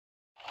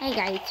Hey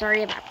guys,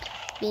 sorry about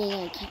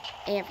being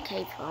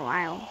AFK for a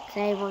while.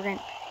 Today we're going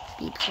to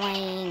be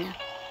playing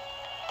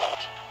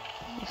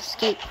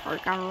skate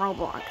park on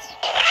Roblox.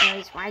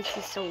 Anyways, why is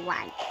this so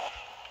laggy?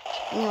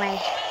 Anyway,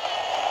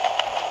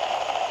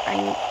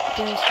 I'm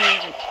going to show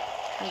you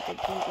how to do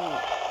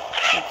the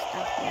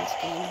stuff in this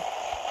game.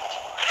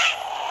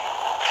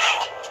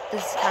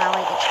 This is kind of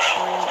like a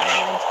tutorial, by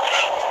the way.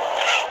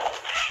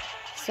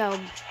 So,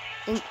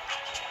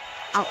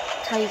 I'll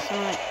tell you some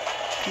of the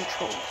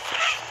controls.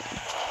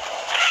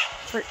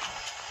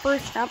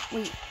 First up,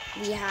 we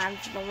have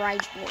the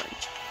ride board.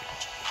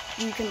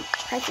 You can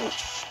press it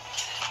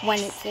when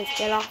it says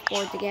get off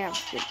board to get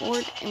off the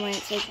board, and when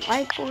it says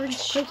ride board,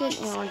 click it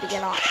in order to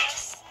get on.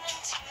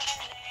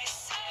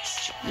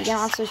 You can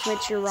also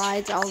switch your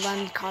rides, all of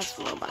them cost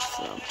Robux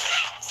though,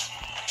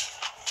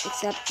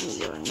 except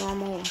your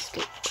normal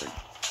skateboard.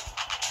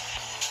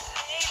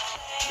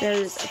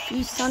 There's a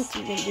few stunts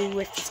you can do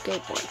with the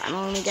skateboard. I'm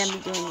only going to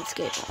be doing the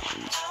skateboard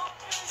ones.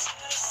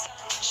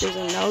 There's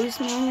a nose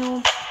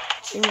manual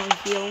in one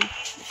heel.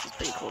 This is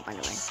pretty cool, by the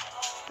way.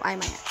 Why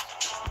am I at?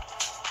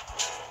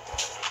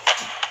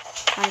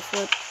 Side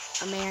flip,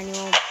 a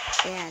manual,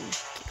 and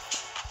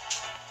kickflip.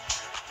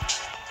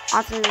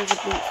 Also, there's a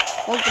boost.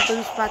 Hold the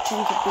boost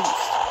button to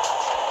boost.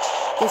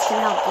 This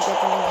can help to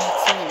get them into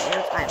insane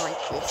airtime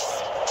like this.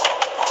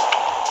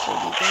 So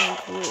it'll be damn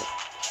cool.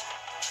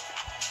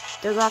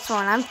 There's also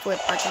an unflip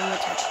button,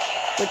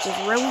 which is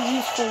really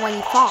useful when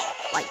you fall,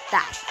 like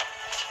that.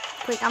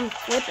 Click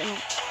unflip and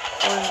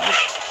or to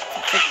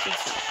fix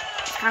yourself.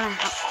 It's kind of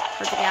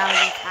hard to get out of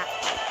these half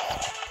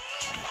pipes.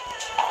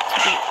 To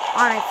be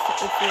honest,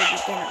 if you're a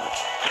beginner,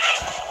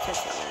 it's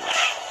just a little.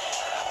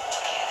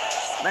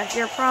 But if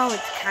you're a pro,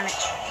 it's kind of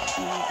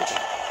easy to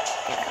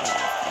get out of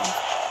these things.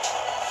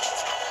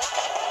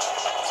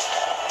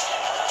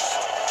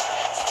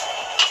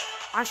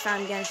 Also,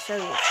 I'm going to show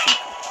you a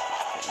secret.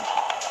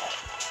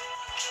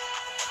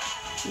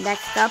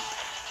 Next up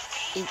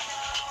is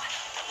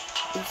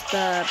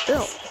the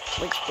build,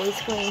 which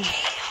basically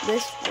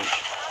this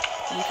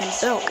you can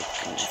build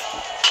in this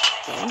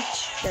game.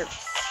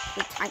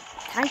 The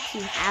types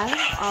you have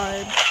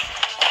are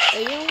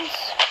rails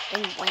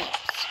and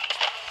ramps.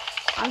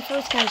 I'm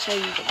first going to show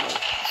you the rails.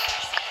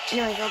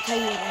 Anyways, I'll tell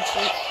you what I'm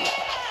supposed to do.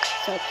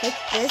 So click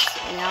this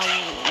and now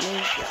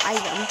remove your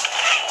item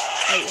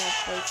that you have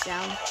placed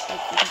down,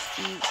 like you can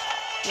see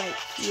right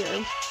here.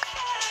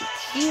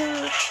 It's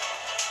here.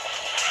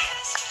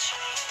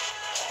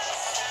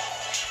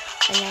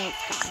 And then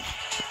it's gone.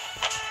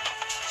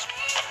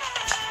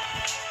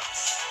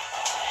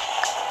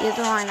 The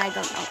other one, I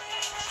don't know.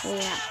 So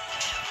yeah.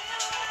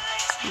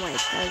 What it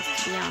does,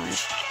 to be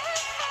honest.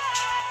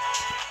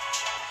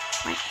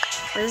 Right,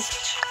 first.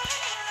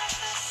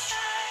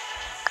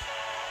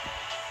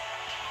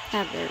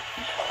 Now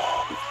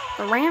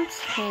the ramps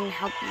can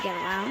help you get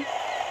around.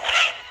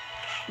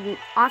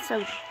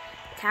 Also,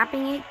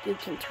 tapping it, you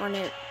can turn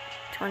it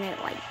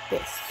like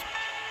this.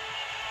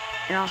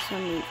 And also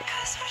move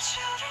it.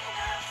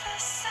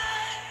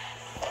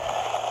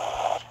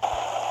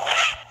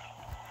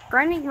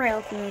 Grinding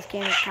rails in this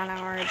game is kind of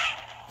hard,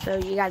 so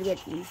you gotta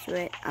get used to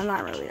it. I'm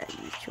not really that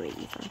used to it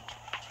either.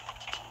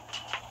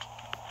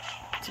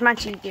 It's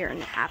much easier in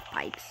the half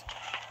pipes.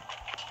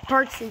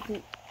 Parts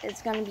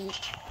it's gonna be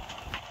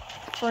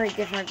for a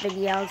different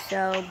video,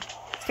 so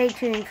stay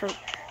tuned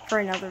for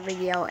another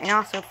video, and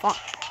also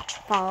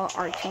follow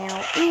our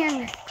channel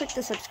and click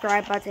the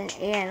subscribe button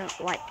and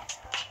like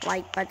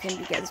button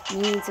because we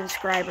need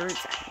subscribers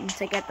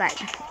to get that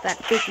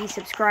 50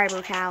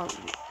 subscriber count.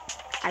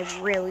 I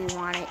really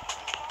want it.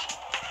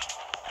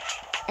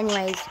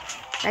 Anyways,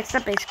 next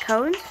up is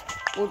codes.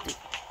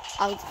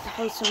 I'll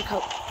post some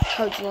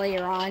codes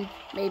later on,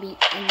 maybe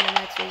in the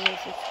next video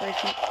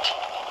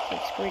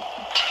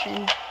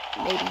subscription,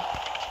 maybe.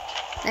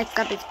 Next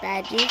up is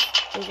badges.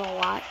 There's a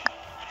lot.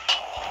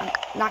 I'm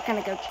not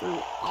gonna go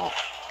through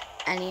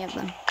any of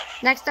them.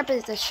 Next up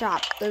is the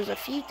shop. There's a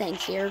few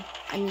things here.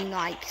 I mean,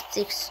 like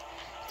 6.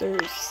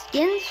 There's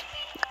skins.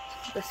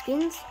 The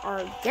skins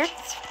are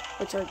gifts,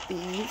 which are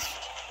these.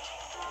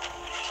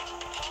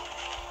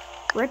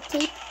 Grip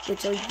tape,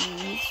 which are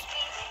these.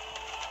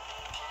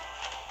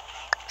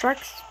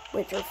 Trucks,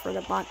 which are for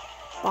the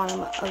bottom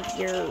of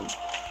your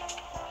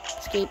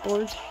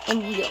skateboards.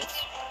 And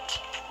wheels.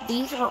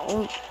 These are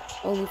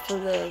only for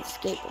the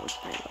skateboards,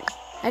 by the way.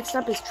 Next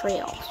up is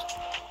trails.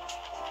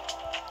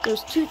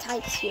 There's 2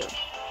 types here.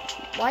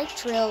 White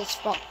trails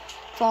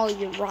follow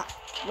your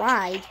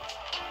ride,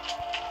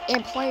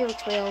 and player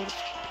trails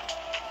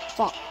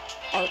are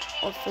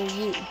for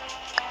you.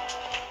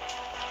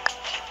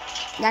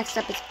 Next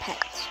up is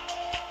pets.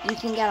 You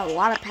can get a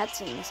lot of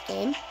pets in this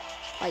game,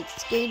 like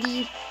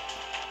Skatey,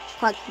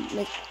 Cluck,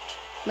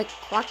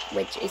 McCluck,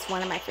 which is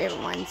one of my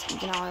favorite ones,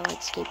 even though I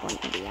like skateboarding,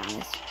 to be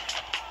honest.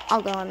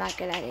 Although I'm not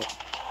good at it.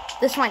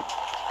 This one,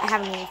 I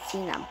haven't even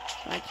seen them.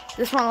 Like,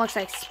 this one looks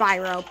like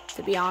Spyro,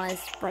 to be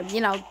honest, from,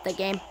 you know, the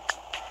game.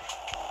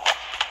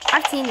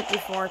 I've seen it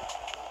before.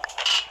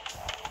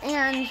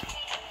 And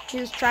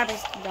here's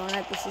Travis the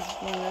Donut. This is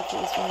one of the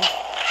coolest ones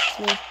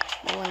to me.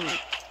 The one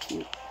that's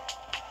cute.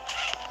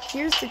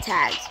 Here's the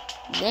tags.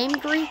 Name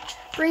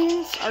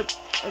greetings are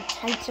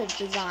types of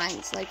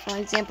designs. Like for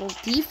example,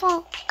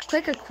 default,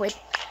 click equip,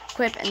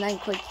 and then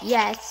click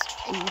yes,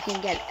 and you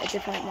can get a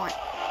different one.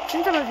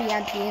 Since I'm a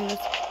VIP in this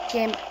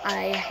game,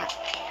 I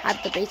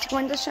have the basic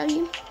one to show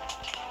you.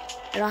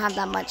 I don't have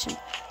that much in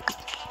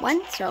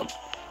one, so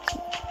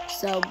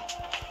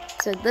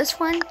this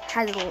one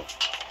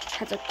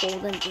has a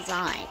golden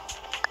design.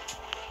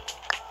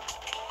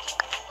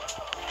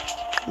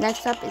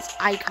 Next up is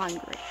icon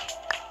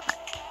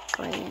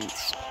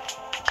gradients,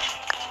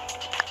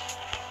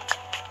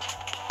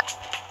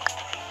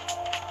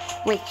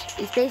 which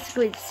is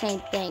basically the same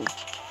thing.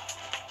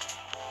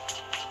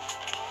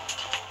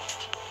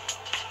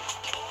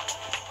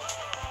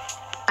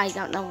 I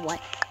don't know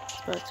what it's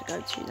supposed to go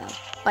to though.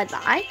 But the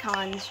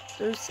icons,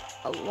 there's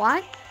a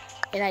lot,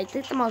 and I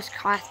think the most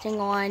costing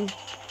one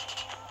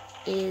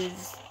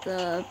is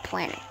the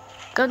planet.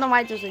 Don't know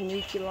why there's a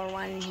nuclear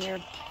one in here.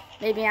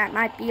 Maybe I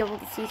might be able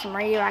to see some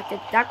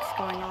radioactive ducks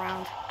going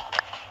around.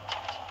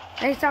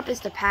 Next up is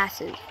the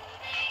passive.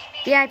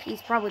 VIP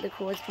is probably the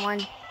coolest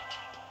one.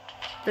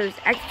 There's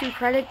X2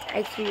 credits,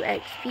 X2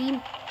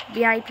 XP,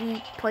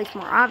 VIP, place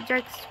more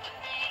objects,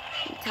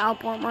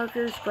 teleport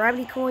markers,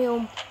 gravity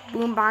coil,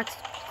 boombox,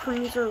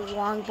 cruiser,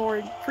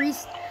 longboard,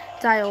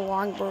 freestyle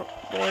longboard,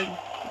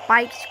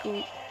 bike,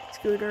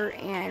 scooter,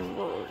 and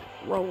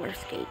roller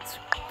skates.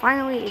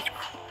 Finally is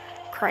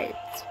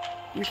credits.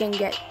 You can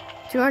get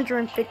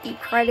 250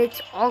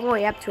 credits all the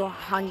way up to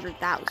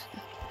 100,000.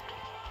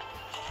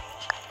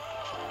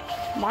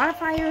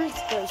 Modifiers,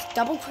 there's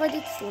double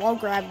credits, low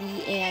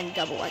gravity, and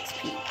double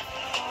XP.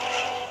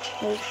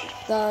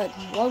 The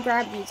low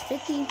gravity is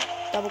 50,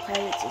 double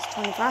credits is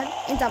 25,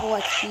 and double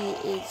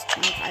XP is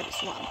 25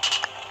 as well.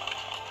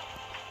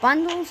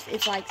 Bundles,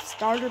 it's like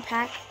starter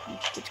pack,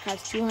 which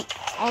costs 200.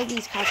 All of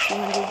these cost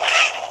 200.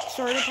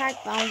 Starter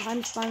pack,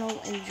 Valentine's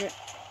bundle, and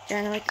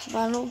generic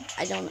bundle.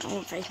 I don't know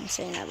if I'm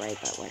saying that right,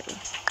 but whatever.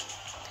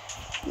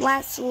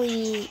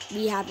 Lastly,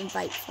 we have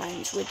invite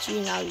friends, which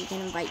you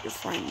can invite your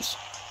friends.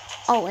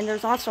 Oh, and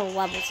there's also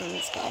levels in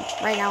this game.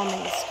 Right now I'm in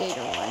the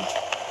skater one.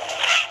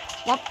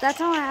 Well, that's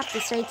all I have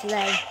to say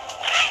today.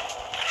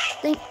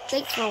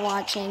 Thanks for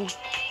watching,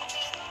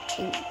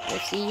 and we'll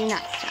see you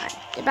next time.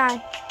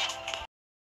 Goodbye.